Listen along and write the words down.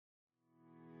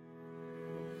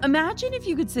Imagine if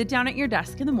you could sit down at your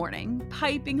desk in the morning,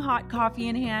 piping hot coffee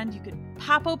in hand. You could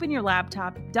pop open your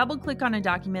laptop, double click on a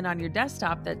document on your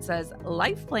desktop that says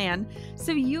Life Plan,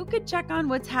 so you could check on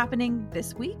what's happening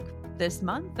this week, this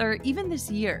month, or even this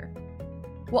year.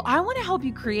 Well, I want to help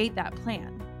you create that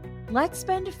plan. Let's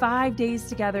spend 5 days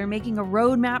together making a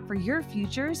roadmap for your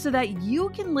future so that you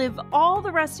can live all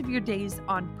the rest of your days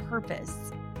on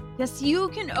purpose. Yes, you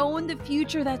can own the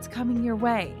future that's coming your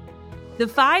way. The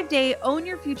 5-day Own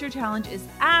Your Future Challenge is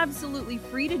absolutely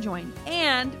free to join,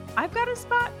 and I've got a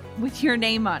spot with your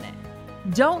name on it.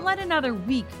 Don't let another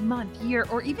week, month, year,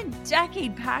 or even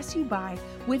decade pass you by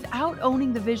without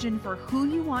owning the vision for who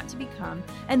you want to become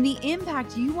and the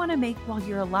impact you want to make while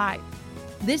you're alive.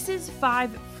 This is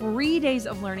 5 free days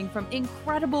of learning from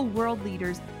incredible world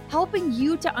leaders, helping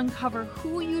you to uncover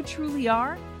who you truly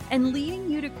are and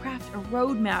leading you to craft a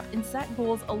roadmap and set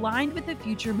goals aligned with the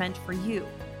future meant for you.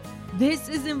 This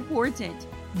is important.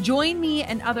 Join me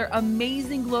and other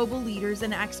amazing global leaders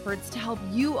and experts to help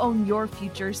you own your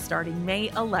future starting May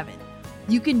 11th.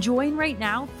 You can join right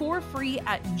now for free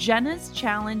at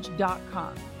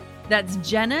jennaschallenge.com. That's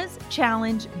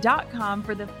jennaschallenge.com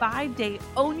for the 5-day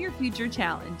Own Your Future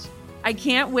Challenge. I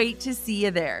can't wait to see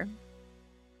you there.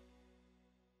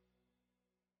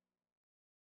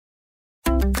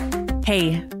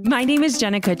 Hey, my name is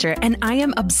Jenna Kutcher, and I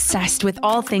am obsessed with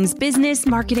all things business,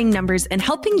 marketing, numbers, and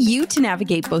helping you to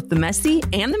navigate both the messy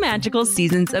and the magical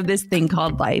seasons of this thing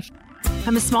called life.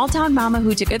 I'm a small-town mama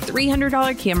who took a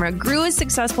 $300 camera, grew a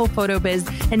successful photo biz,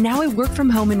 and now I work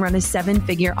from home and run a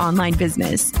 7-figure online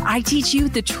business. I teach you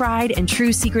the tried and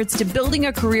true secrets to building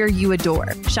a career you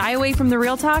adore. Shy away from the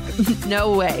real talk?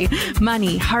 No way.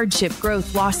 Money, hardship,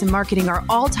 growth, loss, and marketing are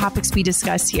all topics we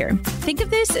discuss here. Think of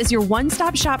this as your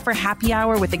one-stop shop for happy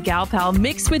hour with a gal pal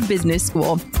mixed with business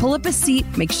school. Pull up a seat,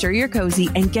 make sure you're cozy,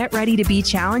 and get ready to be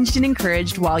challenged and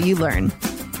encouraged while you learn.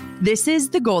 This is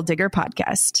the Goal Digger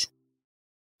Podcast.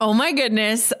 Oh my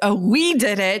goodness, we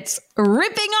did it.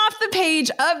 Ripping off the page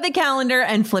of the calendar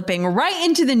and flipping right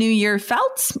into the new year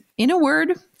felt, in a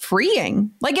word,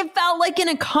 freeing. Like it felt like an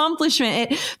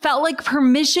accomplishment. It felt like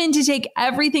permission to take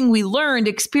everything we learned,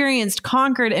 experienced,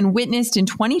 conquered, and witnessed in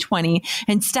 2020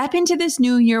 and step into this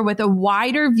new year with a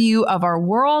wider view of our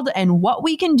world and what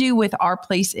we can do with our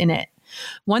place in it.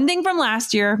 One thing from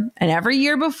last year and every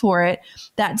year before it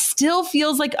that still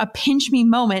feels like a pinch me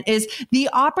moment is the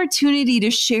opportunity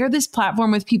to share this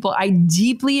platform with people I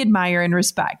deeply admire and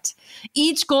respect.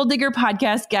 Each Goal Digger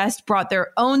podcast guest brought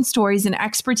their own stories and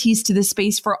expertise to the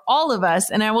space for all of us,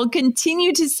 and I will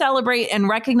continue to celebrate and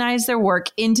recognize their work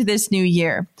into this new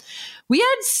year. We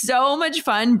had so much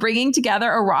fun bringing together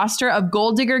a roster of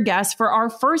Goal Digger guests for our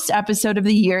first episode of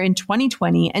the year in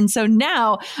 2020. And so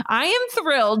now I am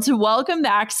thrilled to welcome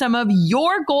back some of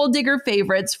your Goal Digger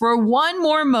favorites for one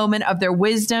more moment of their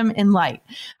wisdom and light.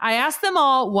 I asked them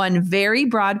all one very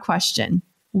broad question.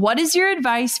 What is your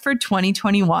advice for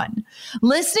 2021?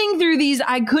 Listening through these,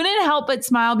 I couldn't help but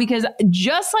smile because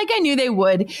just like I knew they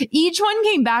would, each one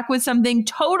came back with something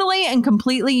totally and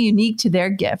completely unique to their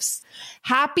gifts.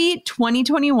 Happy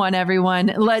 2021,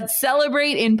 everyone. Let's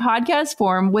celebrate in podcast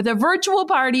form with a virtual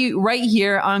party right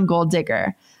here on Goal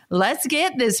Digger. Let's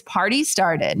get this party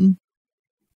started.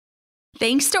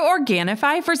 Thanks to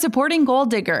Organifi for supporting Goal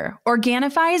Digger.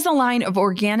 Organifi is a line of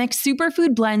organic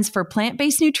superfood blends for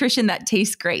plant-based nutrition that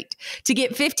tastes great. To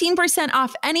get 15%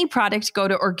 off any product, go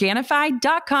to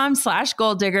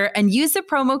Organifi.com/GoalDigger and use the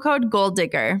promo code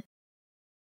GoalDigger.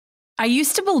 I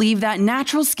used to believe that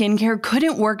natural skincare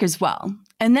couldn't work as well.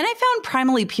 And then I found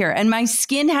Primally Pure, and my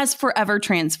skin has forever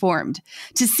transformed.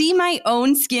 To see my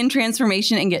own skin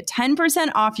transformation and get 10%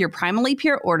 off your Primally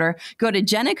Pure order, go to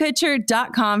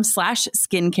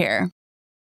jennakutcher.com/skincare.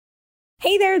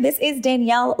 Hey there, this is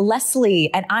Danielle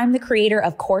Leslie, and I'm the creator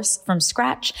of Course from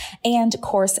Scratch and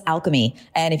Course Alchemy.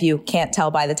 And if you can't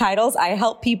tell by the titles, I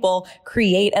help people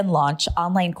create and launch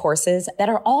online courses that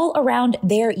are all around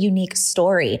their unique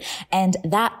story and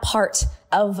that part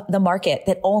of the market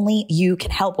that only you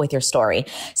can help with your story.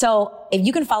 So if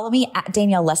you can follow me at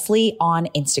Danielle Leslie on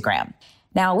Instagram.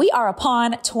 Now we are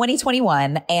upon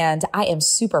 2021 and I am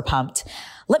super pumped.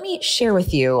 Let me share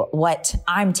with you what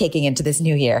I'm taking into this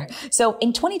new year. So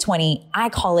in 2020, I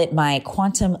call it my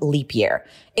quantum leap year.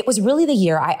 It was really the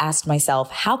year I asked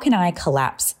myself, how can I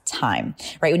collapse time,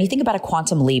 right? When you think about a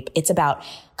quantum leap, it's about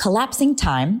collapsing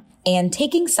time and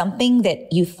taking something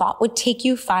that you thought would take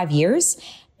you 5 years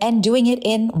and doing it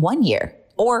in 1 year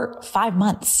or 5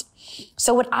 months.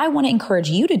 So what I want to encourage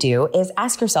you to do is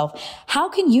ask yourself, how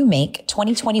can you make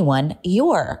 2021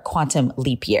 your quantum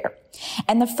leap year?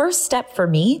 And the first step for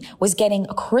me was getting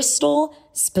crystal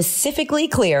specifically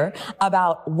clear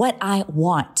about what I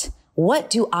want. What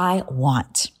do I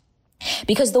want?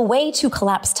 Because the way to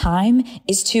collapse time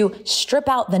is to strip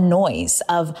out the noise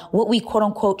of what we quote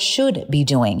unquote should be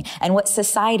doing and what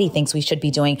society thinks we should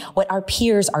be doing, what our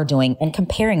peers are doing, and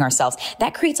comparing ourselves.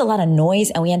 That creates a lot of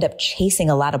noise, and we end up chasing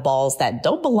a lot of balls that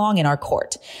don't belong in our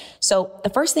court. So the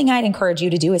first thing I'd encourage you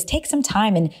to do is take some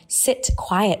time and sit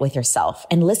quiet with yourself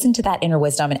and listen to that inner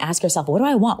wisdom and ask yourself, what do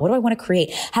I want? What do I want to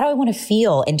create? How do I want to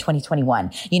feel in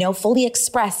 2021? Fully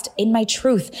expressed in my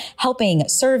truth, helping,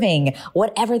 serving,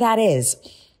 whatever that is.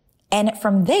 And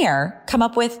from there, come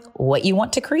up with what you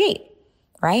want to create,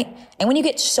 right? And when you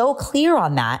get so clear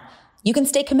on that, you can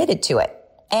stay committed to it.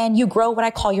 And you grow what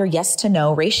I call your yes to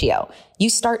no ratio. You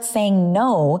start saying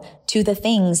no to the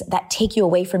things that take you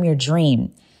away from your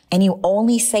dream. And you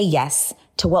only say yes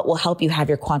to what will help you have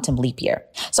your quantum leap year.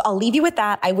 So I'll leave you with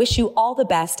that. I wish you all the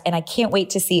best, and I can't wait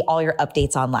to see all your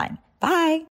updates online.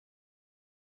 Bye.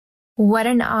 What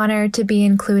an honor to be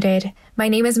included. My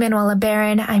name is Manuela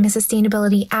Barron. I'm a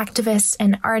sustainability activist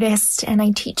and artist, and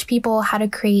I teach people how to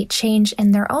create change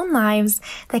in their own lives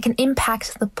that can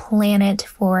impact the planet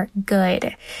for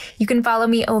good. You can follow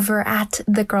me over at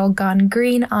The Girl Gone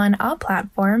Green on all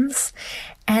platforms.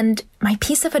 And my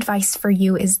piece of advice for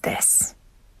you is this.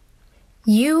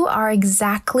 You are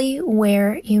exactly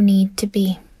where you need to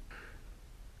be.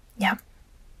 Yeah.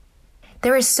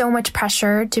 There is so much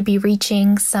pressure to be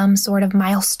reaching some sort of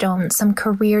milestone, some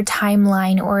career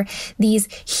timeline, or these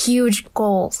huge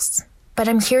goals. But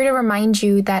I'm here to remind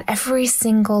you that every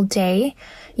single day,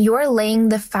 you're laying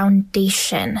the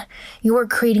foundation. You are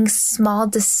creating small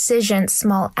decisions,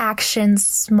 small actions,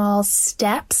 small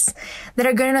steps that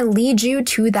are going to lead you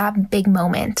to that big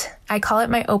moment. I call it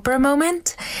my Oprah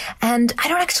moment. And I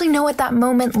don't actually know what that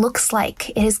moment looks like.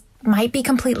 It might be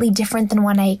completely different than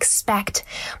what I expect,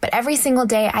 but every single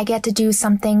day I get to do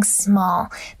something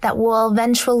small that will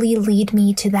eventually lead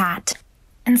me to that.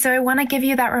 And so I want to give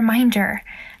you that reminder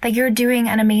that you're doing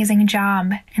an amazing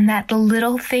job and that the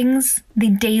little things, the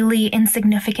daily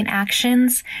insignificant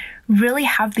actions really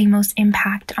have the most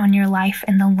impact on your life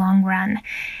in the long run.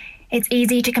 It's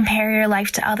easy to compare your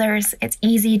life to others. It's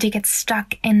easy to get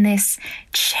stuck in this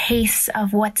chase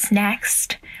of what's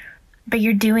next. But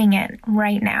you're doing it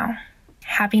right now.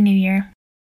 Happy New Year.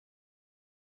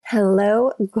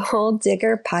 Hello, Goal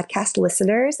Digger podcast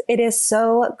listeners. It is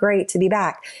so great to be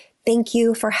back. Thank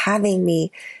you for having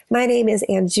me. My name is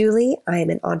Anne Julie. I am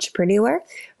an entrepreneur,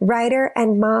 writer,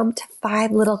 and mom to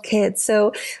 5 little kids.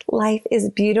 So life is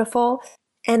beautiful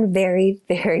and very,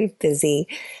 very busy.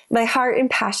 My heart and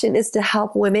passion is to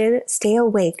help women stay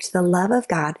awake to the love of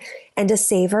God and to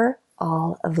savor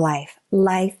all of life.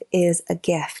 Life is a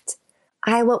gift.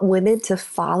 I want women to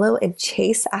follow and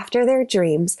chase after their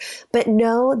dreams, but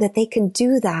know that they can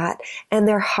do that and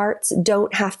their hearts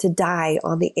don't have to die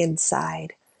on the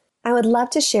inside. I would love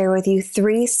to share with you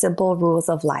 3 simple rules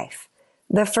of life.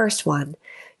 The first one,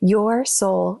 your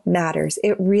soul matters.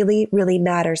 It really, really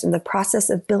matters. In the process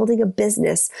of building a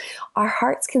business, our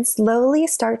hearts can slowly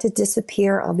start to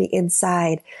disappear on the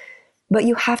inside, but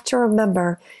you have to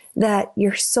remember that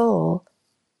your soul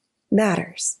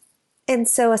matters. And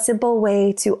so a simple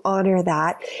way to honor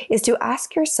that is to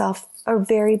ask yourself a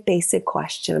very basic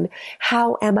question.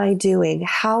 How am I doing?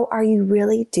 How are you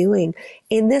really doing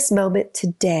in this moment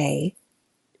today?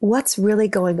 What's really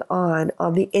going on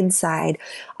the inside,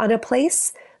 on a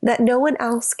place that no one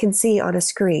else can see on a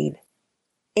screen?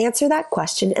 Answer that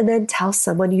question and then tell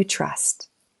someone you trust.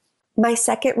 My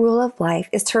second rule of life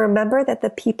is to remember that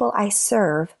the people I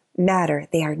serve matter.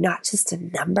 They are not just a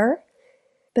number,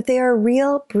 but they are a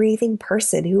real breathing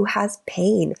person who has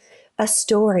pain, a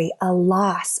story, a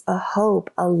loss, a hope,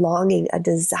 a longing, a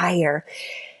desire.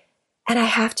 And I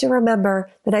have to remember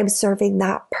that I'm serving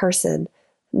that person,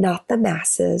 not the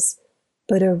masses,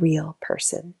 but a real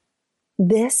person.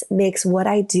 This makes what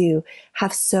I do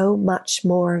have so much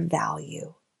more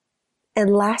value.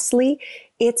 And lastly,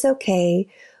 it's okay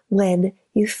when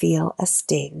you feel a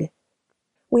sting.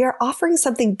 We are offering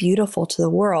something beautiful to the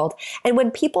world, and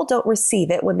when people don't receive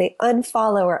it, when they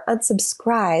unfollow or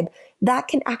unsubscribe, that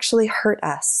can actually hurt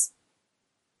us.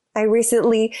 I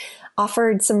recently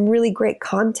offered some really great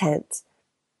content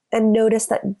and noticed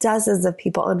that dozens of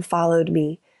people unfollowed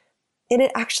me, and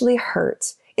it actually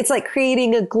hurt. It's like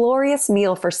creating a glorious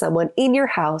meal for someone in your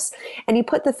house, and you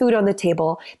put the food on the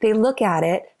table, they look at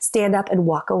it, stand up, and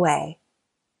walk away.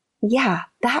 Yeah,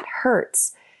 that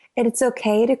hurts. And it's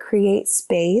okay to create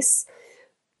space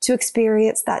to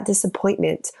experience that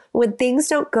disappointment. When things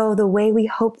don't go the way we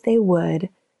hoped they would,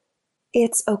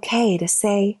 it's okay to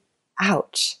say,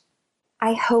 ouch.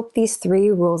 I hope these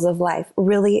 3 rules of life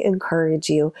really encourage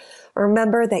you.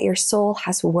 Remember that your soul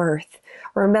has worth.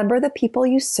 Remember the people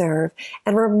you serve,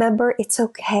 and remember it's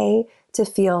okay to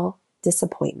feel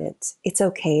disappointment. It's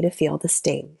okay to feel the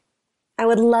sting. I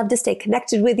would love to stay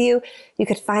connected with you. You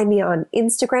could find me on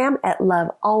Instagram at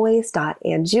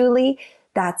lovealways.anjuli.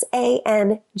 That's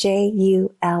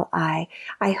ANJULI.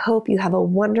 I hope you have a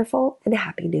wonderful and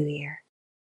happy new year.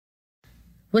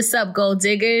 What's up, gold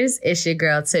diggers? It's your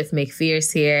girl, Tiff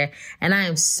McPherce here. And I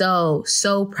am so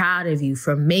proud of you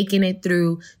for making it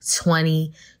through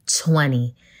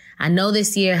 2020. I know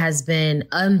this year has been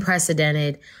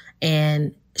unprecedented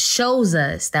and shows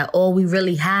us that all we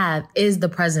really have is the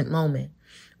present moment.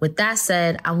 With that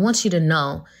said, I want you to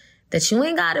know that you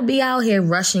ain't got to be out here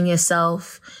rushing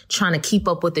yourself, trying to keep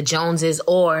up with the Joneses,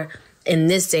 or in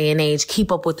this day and age,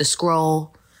 keep up with the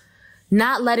scroll.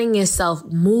 Not letting yourself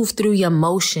move through your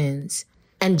motions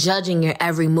and judging your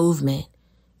every movement.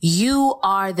 You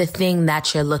are the thing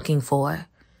that you're looking for.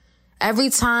 Every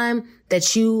time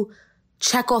that you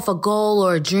check off a goal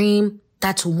or a dream,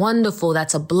 that's wonderful,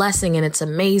 that's a blessing, and it's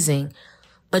amazing.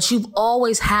 But you've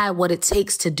always had what it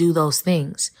takes to do those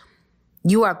things.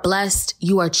 You are blessed,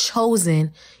 you are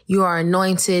chosen, you are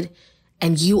anointed,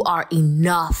 and you are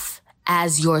enough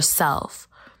as yourself.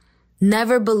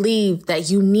 Never believe that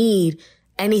you need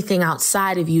anything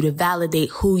outside of you to validate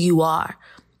who you are.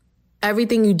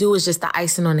 Everything you do is just the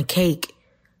icing on the cake.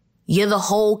 You're the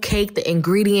whole cake, the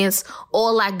ingredients,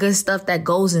 all that good stuff that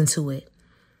goes into it.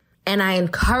 And I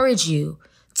encourage you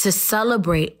to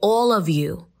celebrate all of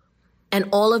you and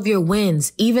all of your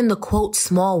wins, even the quote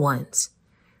small ones.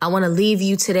 I want to leave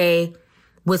you today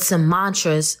with some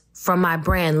mantras from my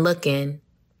brand, Lookin',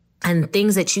 and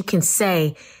things that you can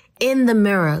say in the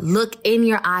mirror. Look in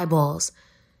your eyeballs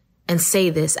and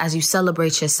say this as you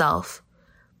celebrate yourself.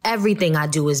 Everything I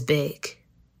do is big.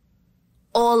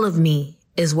 All of me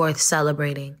is worth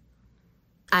celebrating.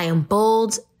 I am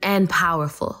bold and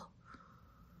powerful.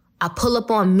 I pull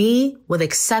up on me with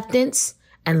acceptance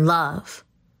and love.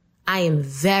 I am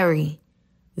very,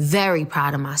 very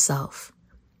proud of myself.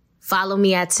 Follow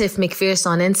me at Tiff McPherce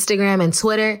on Instagram and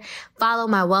Twitter. Follow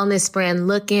my wellness brand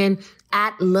Lookin'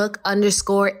 at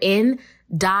look_in._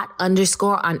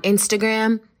 on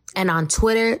Instagram. And on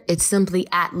Twitter, it's simply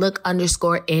at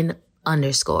look_in_.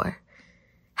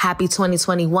 Happy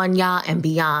 2021, y'all, and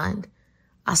beyond.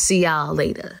 I'll see y'all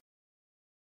later.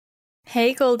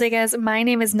 Hey Gold Diggers, my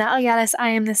name is Natalie Ellis. I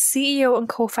am the CEO and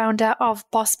co-founder of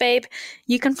Boss Babe.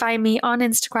 You can find me on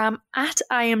Instagram at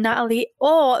I am Natalie,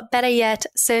 or better yet,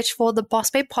 search for the Boss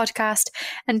Babe podcast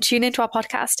and tune into our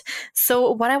podcast.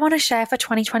 So what I want to share for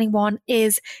 2021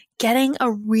 is getting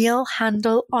a real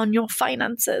handle on your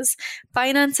finances.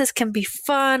 Finances can be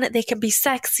fun, they can be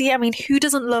sexy. I mean, who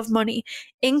doesn't love money?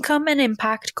 Income and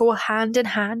impact go hand in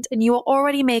hand, and you are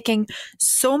already making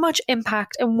so much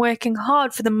impact and working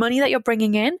hard for the money that you're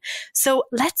bringing in. So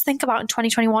let's think about in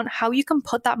 2021 how you can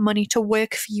put that money to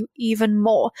work for you even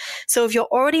more. So if you're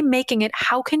already making it,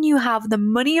 how can you have the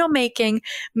money you're making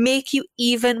make you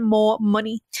even more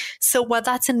money? So whether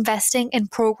that's investing in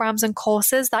programs and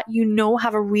courses that you know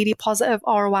have a really positive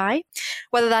ROI,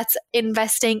 whether that's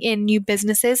investing in new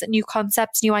businesses, new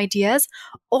concepts, new ideas,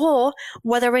 or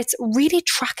whether it's really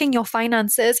tracking your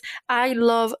finances. I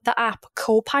love the app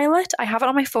Copilot. I have it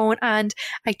on my phone and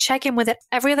I check in with it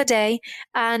every other day,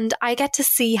 and I get to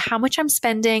see how much I'm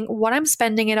spending, what I'm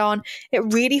spending it on.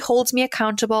 It really holds me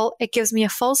accountable. It gives me a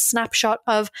full snapshot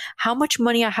of how much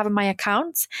money I have in my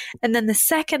accounts. And then the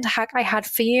second hack I had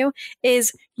for you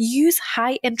is use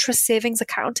high interest savings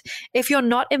account. If you're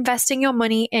not investing your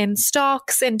money in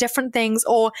stocks, in different things,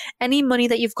 or any money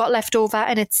that you've got left over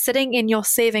and it's sitting in your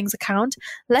savings account,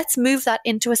 let's move that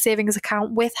into a savings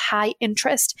account with high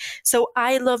interest. So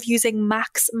I love using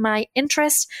Max My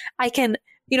Interest. I can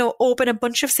open a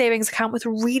bunch of savings account with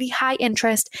really high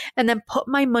interest and then put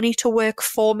my money to work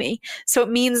for me. So it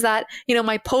means that,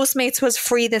 my Postmates was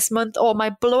free this month or my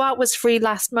Blowout was free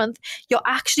last month. You're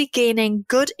actually gaining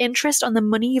good interest on the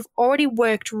money you've already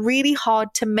worked really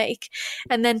hard to make.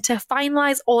 And then to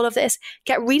finalize all of this,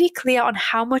 get really clear on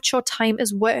how much your time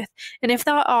is worth. And if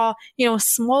there are,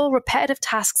 small repetitive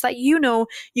tasks that you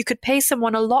could pay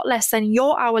someone a lot less than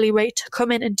your hourly rate to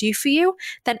come in and do for you,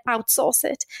 then outsource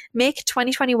it. Make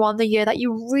 2021 the year that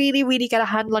you really, really get a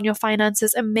handle on your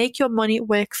finances and make your money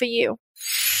work for you.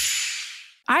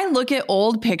 I look at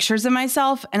old pictures of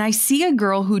myself and I see a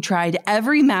girl who tried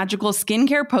every magical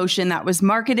skincare potion that was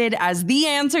marketed as the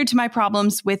answer to my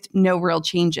problems with no real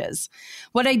changes.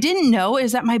 What I didn't know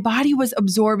is that my body was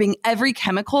absorbing every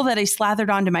chemical that I slathered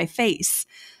onto my face.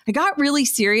 I got really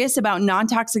serious about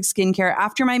non-toxic skincare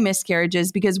after my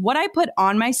miscarriages because what I put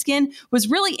on my skin was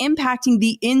really impacting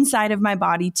the inside of my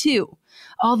body too.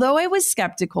 Although I was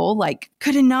skeptical, like,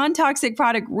 could a non-toxic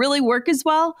product really work as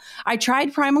well? I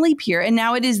tried Primally Pure, and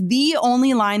now it is the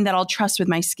only line that I'll trust with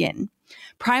my skin.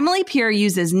 Primally Pure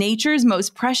uses nature's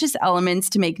most precious elements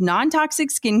to make non-toxic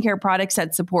skincare products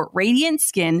that support radiant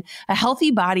skin, a healthy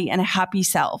body, and a happy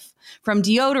self. From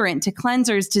deodorant to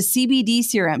cleansers to CBD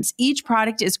serums, each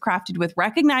product is crafted with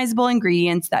recognizable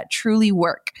ingredients that truly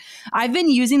work. I've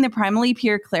been using the Primally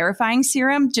Pure Clarifying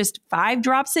Serum, just 5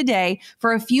 drops a day,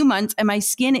 for a few months, and my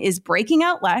skin is breaking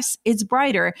out less, it's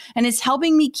brighter, and it's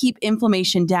helping me keep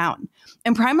inflammation down.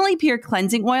 And Primally Pure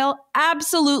Cleansing Oil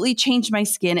absolutely changed my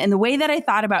skin and the way that I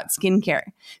thought about skincare.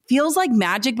 Feels like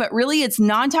magic, but really it's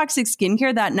non-toxic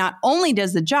skincare that not only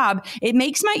does the job, it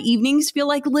makes my evenings feel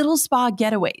like little spa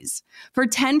getaways. For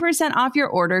 10% off your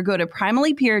order, go to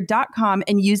primallypure.com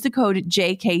and use the code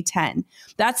JK10.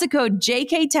 That's the code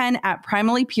JK10 at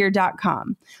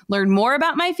primallypure.com. Learn more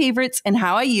about my favorites and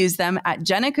how I use them at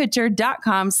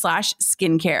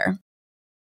jennakutcher.com/skincare.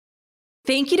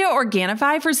 Thank you to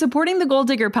Organifi for supporting the Goal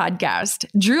Digger podcast.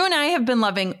 Drew and I have been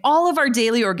loving all of our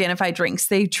daily Organifi drinks.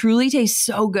 They truly taste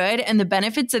so good, and the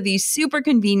benefits of these super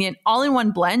convenient all-in-one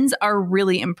blends are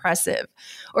really impressive.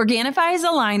 Organifi is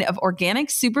a line of organic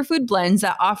superfood blends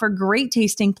that offer great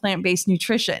tasting plant-based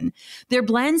nutrition. Their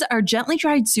blends are gently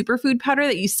dried superfood powder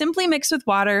that you simply mix with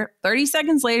water. 30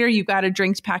 seconds later, you've got a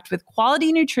drink packed with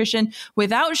quality nutrition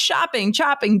without chopping,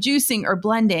 juicing, or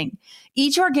blending.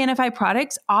 Each Organifi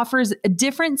product offers a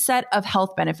different set of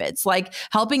health benefits, like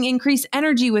helping increase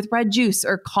energy with red juice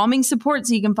or calming support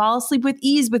so you can fall asleep with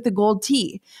ease with the gold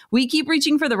tea. We keep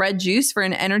reaching for the red juice for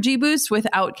an energy boost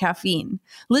without caffeine.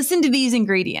 Listen to these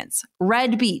ingredients: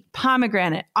 red beet,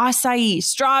 pomegranate, acai,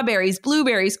 strawberries,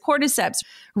 blueberries, cordyceps,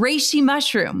 reishi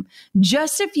mushroom.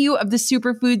 Just a few of the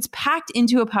superfoods packed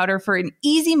into a powder for an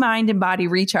easy mind and body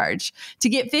recharge. To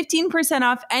get 15%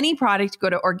 off any product, go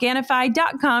to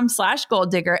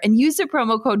Organifi.com/goaldigger and use the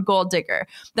promo code GOALDIGGER.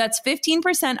 That's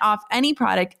 15% off any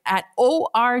product at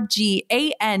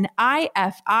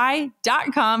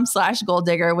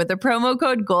Organifi.com/goaldigger with the promo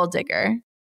code GOALDIGGER.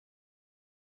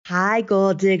 Hi,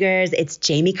 Goal Diggers. It's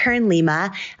Jamie Kern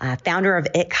Lima, founder of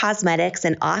IT Cosmetics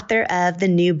and author of the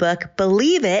new book,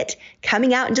 Believe It,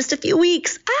 coming out in just a few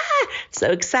weeks. So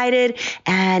excited.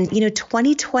 And,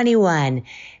 2021,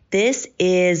 this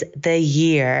is the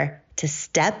year to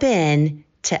step in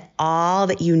to all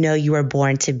that you know you were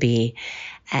born to be.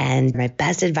 And my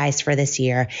best advice for this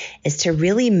year is to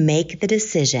really make the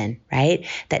decision, right?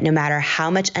 That no matter how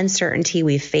much uncertainty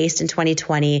we've faced in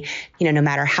 2020, no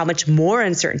matter how much more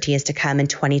uncertainty is to come in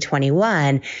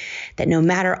 2021, that no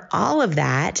matter all of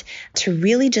that, to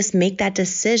really just make that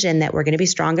decision that we're going to be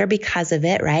stronger because of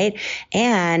it, right?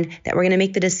 And that we're going to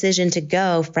make the decision to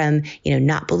go from,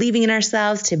 not believing in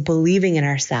ourselves to believing in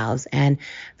ourselves, and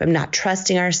from not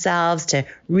trusting ourselves to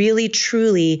really,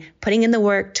 truly putting in the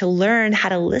work to learn how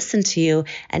to listen to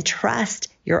and trust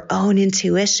your own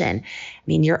intuition.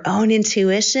 Your own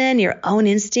intuition, your own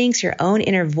instincts, your own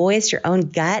inner voice, your own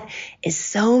gut is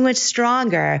so much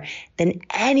stronger than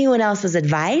anyone else's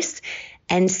advice.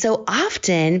 And so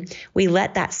often we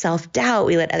let that self-doubt,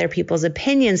 we let other people's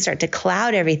opinions start to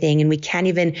cloud everything, and we can't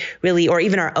even really, or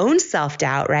even our own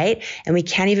self-doubt, right? And we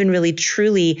can't even really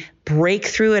truly break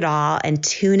through it all and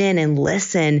tune in and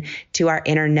listen to our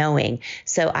inner knowing.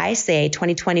 So I say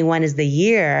 2021 is the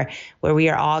year where we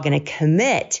are all going to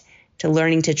commit to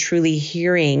learning to truly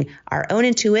hearing our own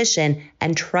intuition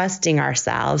and trusting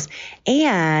ourselves.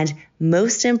 And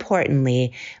most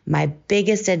importantly, my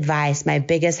biggest advice, my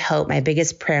biggest hope, my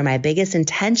biggest prayer, my biggest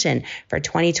intention for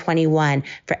 2021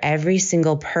 for every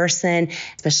single person,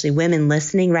 especially women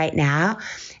listening right now,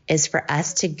 is for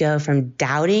us to go from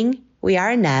doubting we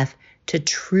are enough to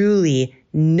truly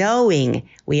knowing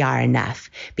we are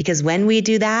enough. Because when we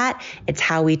do that, it's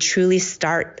how we truly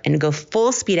start and go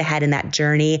full speed ahead in that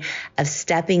journey of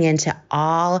stepping into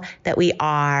all that we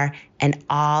are and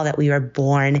all that we were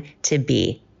born to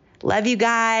be. Love you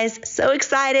guys. So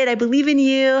excited. I believe in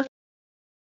you.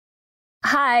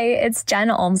 Hi, it's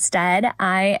Jen Olmstead.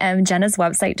 I am Jenna's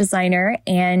website designer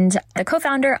and the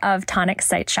co-founder of Tonic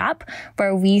Site Shop,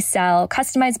 where we sell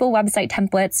customizable website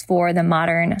templates for the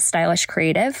modern, stylish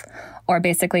creative. or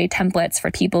basically templates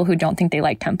for people who don't think they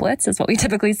like templates is what we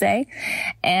typically say.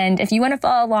 And if you want to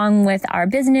follow along with our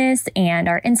business and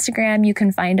our Instagram, you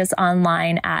can find us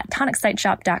online at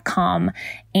tonicsiteshop.com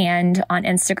and on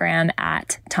Instagram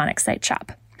at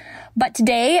tonicsiteshop. But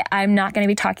today I'm not going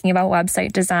to be talking about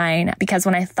website design because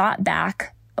when I thought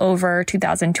back over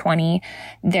 2020,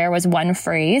 there was one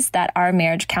phrase that our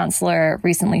marriage counselor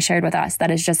recently shared with us that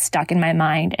has just stuck in my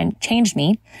mind and changed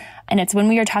me. And it's when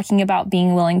we were talking about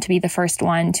being willing to be the first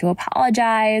one to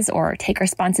apologize or take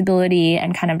responsibility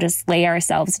and kind of just lay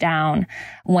ourselves down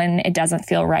when it doesn't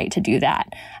feel right to do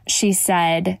that. She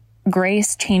said,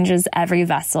 grace changes every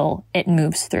vessel it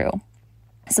moves through.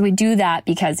 So we do that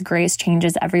because grace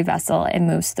changes every vessel it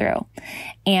moves through.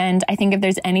 And I think if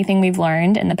there's anything we've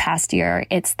learned in the past year,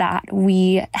 it's that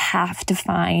we have to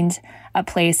find a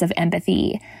place of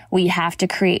empathy. We have to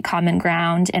create common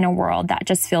ground in a world that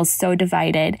just feels so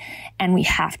divided, and we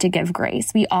have to give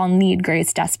grace. We all need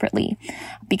grace desperately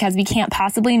because we can't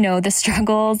possibly know the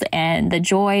struggles and the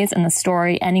joys and the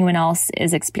story anyone else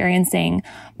is experiencing,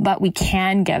 but we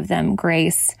can give them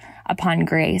grace upon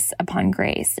grace upon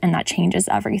grace, and that changes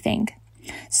everything.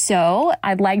 So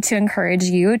I'd like to encourage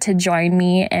you to join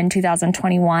me in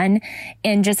 2021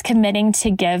 in just committing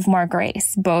to give more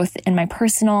grace, both in my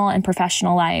personal and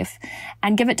professional life,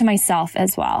 and give it to myself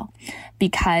as well,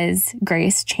 because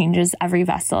grace changes every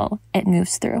vessel it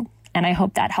moves through. And I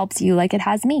hope that helps you like it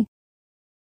has me.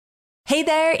 Hey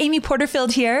there, Amy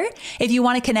Porterfield here. If you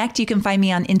want to connect, you can find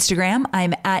me on Instagram.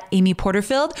 I'm at Amy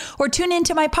Porterfield, or tune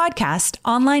into my podcast,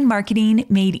 Online Marketing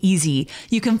Made Easy.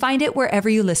 You can find it wherever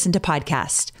you listen to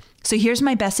podcasts. So here's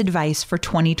my best advice for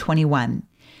 2021.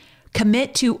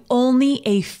 Commit to only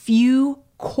a few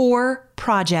core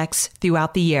projects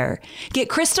throughout the year. Get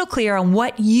crystal clear on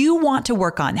what you want to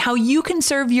work on, how you can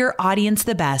serve your audience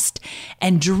the best,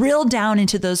 and drill down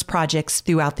into those projects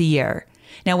throughout the year.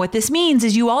 Now, what this means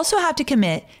is you also have to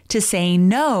commit to saying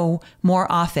no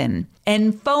more often.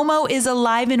 And FOMO is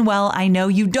alive and well. I know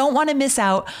you don't want to miss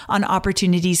out on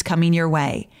opportunities coming your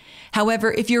way.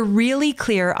 However, if you're really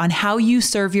clear on how you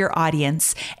serve your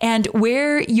audience and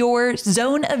where your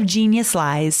zone of genius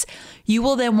lies, you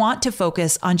will then want to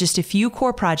focus on just a few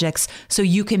core projects so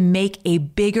you can make a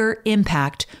bigger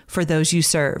impact for those you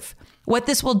serve. What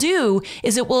this will do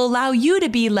is it will allow you to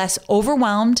be less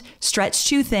overwhelmed, stretched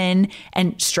too thin,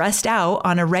 and stressed out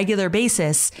on a regular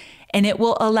basis, and it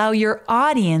will allow your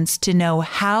audience to know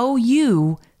how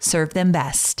you serve them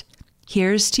best.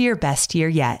 Here's to your best year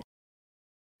yet.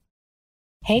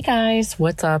 Hey guys,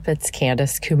 what's up? It's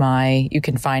Candice Kumai. You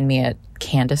can find me at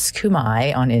Candice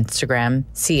Kumai on Instagram,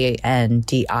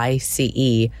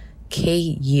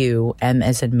 CandiceKum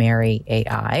as in Mary,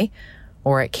 AI,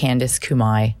 or at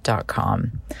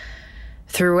CandiceKumai.com.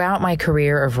 Throughout my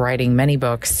career of writing many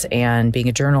books and being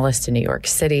a journalist in New York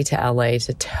City to LA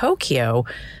to Tokyo,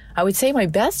 I would say my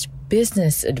best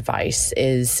business advice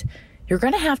is you're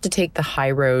going to have to take the high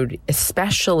road,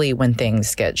 especially when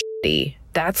things get shitty.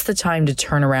 That's the time to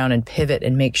turn around and pivot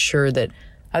and make sure that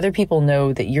other people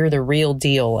know that you're the real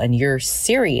deal and you're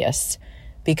serious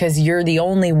because you're the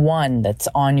only one that's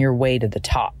on your way to the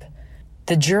top.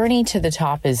 The journey to the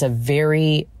top is a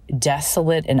very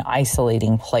desolate and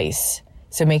isolating place.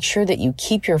 So make sure that you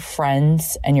keep your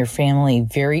friends and your family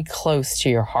very close to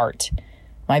your heart.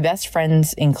 My best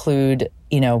friends include,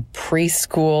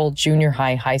 preschool, junior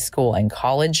high, high school, and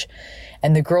college,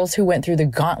 and the girls who went through the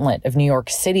gauntlet of New York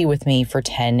City with me for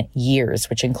 10 years,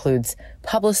 which includes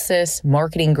publicists,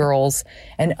 marketing girls,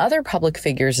 and other public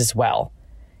figures as well.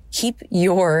 Keep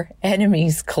your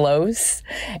enemies close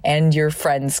and your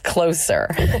friends closer.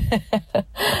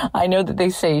 I know that they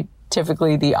say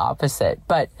typically the opposite,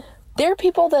 but there are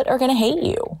people that are going to hate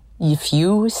you. If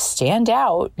you stand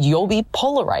out, you'll be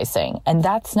polarizing, and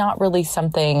that's not really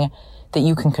something that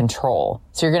you can control.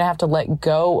 So you're going to have to let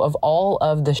go of all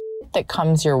of the shit that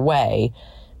comes your way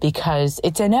because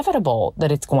it's inevitable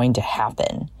that it's going to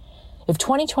happen. If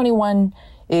 2021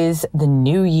 is the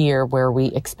new year where we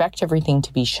expect everything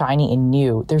to be shiny and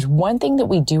new, there's one thing that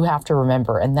we do have to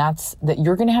remember, and that's that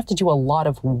you're going to have to do a lot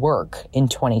of work in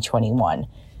 2021.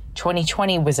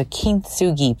 2020 was a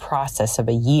kintsugi process of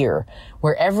a year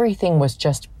where everything was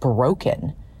just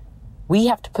broken. We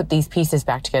have to put these pieces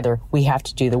back together. We have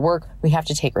to do the work. We have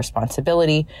to take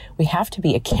responsibility. We have to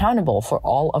be accountable for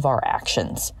all of our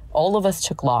actions. All of us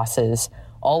took losses.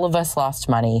 All of us lost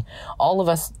money. All of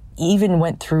us even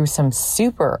went through some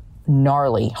super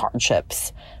gnarly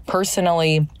hardships.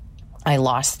 Personally, I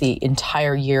lost the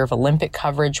entire year of Olympic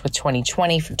coverage with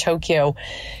 2020 for Tokyo.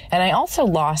 And I also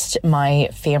lost my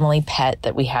family pet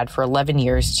that we had for 11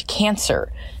 years to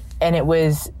cancer. And it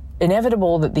was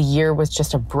inevitable that the year was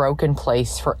just a broken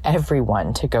place for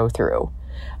everyone to go through.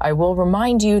 I will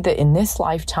remind you that in this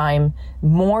lifetime,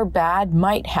 more bad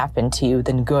might happen to you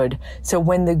than good. So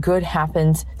when the good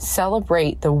happens,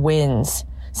 celebrate the wins.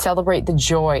 Celebrate the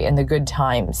joy and the good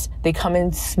times. They come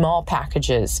in small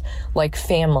packages like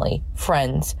family,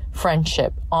 friends,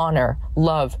 friendship, honor,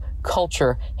 love,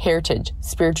 culture, heritage,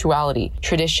 spirituality,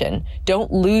 tradition.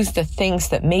 Don't lose the things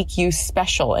that make you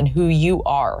special and who you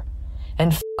are.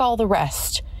 And all the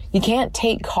rest. You can't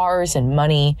take cars and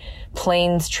money,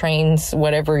 planes, trains,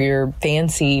 whatever your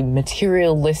fancy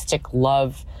materialistic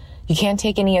love. You can't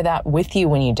take any of that with you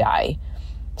when you die.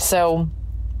 So,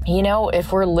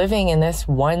 if we're living in this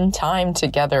one time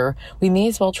together, we may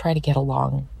as well try to get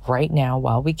along right now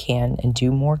while we can and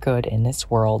do more good in this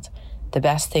world. The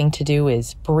best thing to do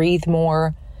is breathe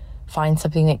more, find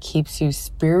something that keeps you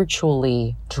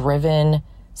spiritually driven,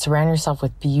 surround yourself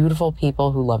with beautiful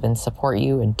people who love and support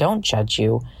you and don't judge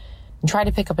you. And try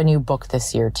to pick up a new book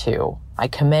this year, too. I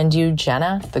commend you,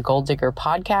 Jenna, the Goal Digger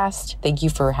Podcast. Thank you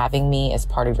for having me as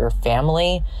part of your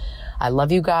family. I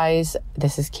love you guys.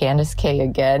 This is Candace K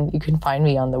again. You can find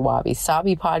me on the Wabi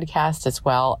Sabi podcast as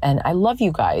well. And I love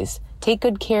you guys. Take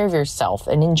good care of yourself.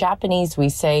 And in Japanese, we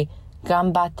say,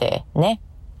 ganbatte, ne?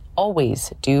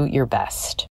 Always do your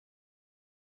best.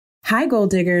 Hi, Goal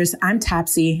Diggers. I'm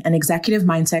Topsy, an executive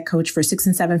mindset coach for 6-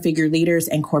 and 7-figure leaders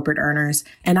and corporate earners.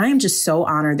 And I am just so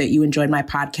honored that you enjoyed my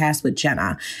podcast with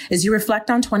Jenna. As you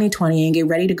reflect on 2020 and get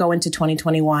ready to go into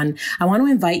 2021, I want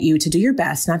to invite you to do your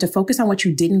best not to focus on what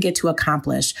you didn't get to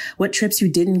accomplish, what trips you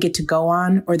didn't get to go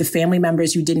on, or the family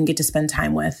members you didn't get to spend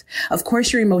time with. Of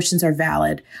course, your emotions are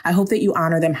valid. I hope that you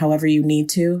honor them however you need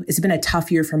to. It's been a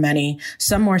tough year for many,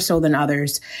 some more so than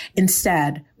others.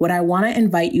 Instead, what I want to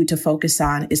invite you to focus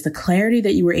on is the clarity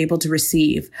that you were able to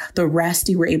receive, the rest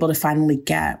you were able to finally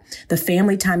get, the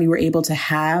family time you were able to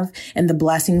have, and the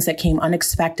blessings that came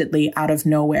unexpectedly out of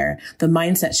nowhere, the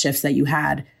mindset shifts that you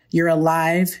had. You're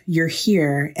alive, you're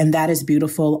here, and that is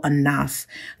beautiful enough.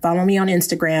 Follow me on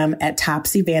Instagram at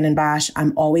Topsy Vandenbosch.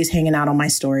 I'm always hanging out on my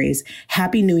stories.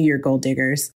 Happy New Year, Goal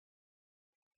Diggers.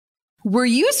 Were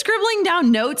you scribbling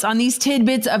down notes on these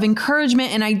tidbits of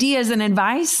encouragement and ideas and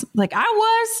advice like I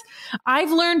was?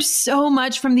 I've learned so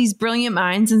much from these brilliant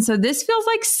minds, and so this feels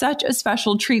like such a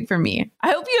special treat for me. I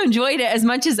hope you enjoyed it as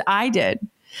much as I did.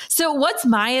 So what's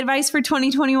my advice for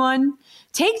 2021?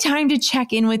 Take time to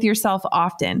check in with yourself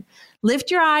often.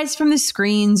 Lift your eyes from the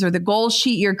screens or the goal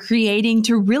sheet you're creating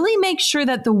to really make sure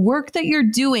that the work that you're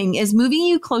doing is moving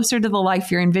you closer to the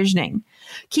life you're envisioning.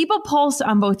 Keep a pulse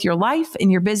on both your life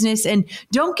and your business, and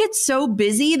don't get so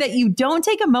busy that you don't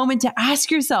take a moment to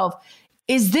ask yourself,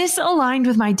 is this aligned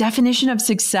with my definition of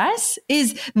success?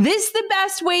 Is this the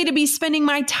best way to be spending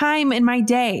my time and my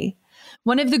day?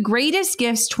 One of the greatest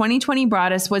gifts 2020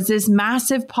 brought us was this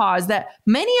massive pause that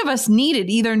many of us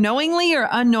needed, either knowingly or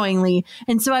unknowingly.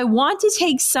 And so I want to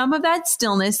take some of that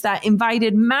stillness that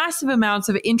invited massive amounts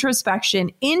of introspection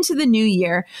into the new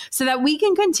year so that we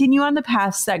can continue on the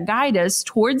paths that guide us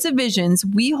towards the visions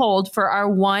we hold for our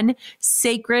one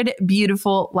sacred,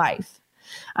 beautiful life.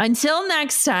 Until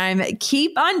next time,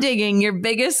 keep on digging your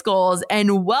biggest goals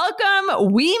and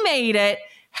welcome. We made it.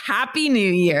 Happy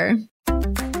New Year.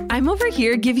 I'm over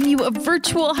here giving you a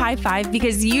virtual high five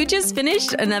because you just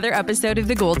finished another episode of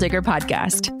the Goal Digger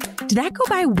Podcast. Did that go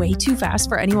by way too fast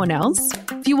for anyone else?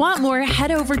 If you want more,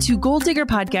 head over to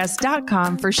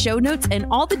goaldiggerpodcast.com for show notes and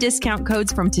all the discount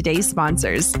codes from today's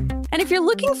sponsors. And if you're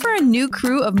looking for a new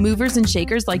crew of movers and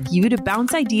shakers like you to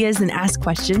bounce ideas and ask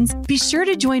questions, be sure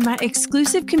to join my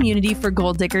exclusive community for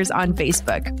Goal Diggers on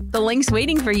Facebook. The link's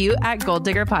waiting for you at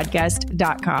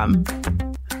goaldiggerpodcast.com.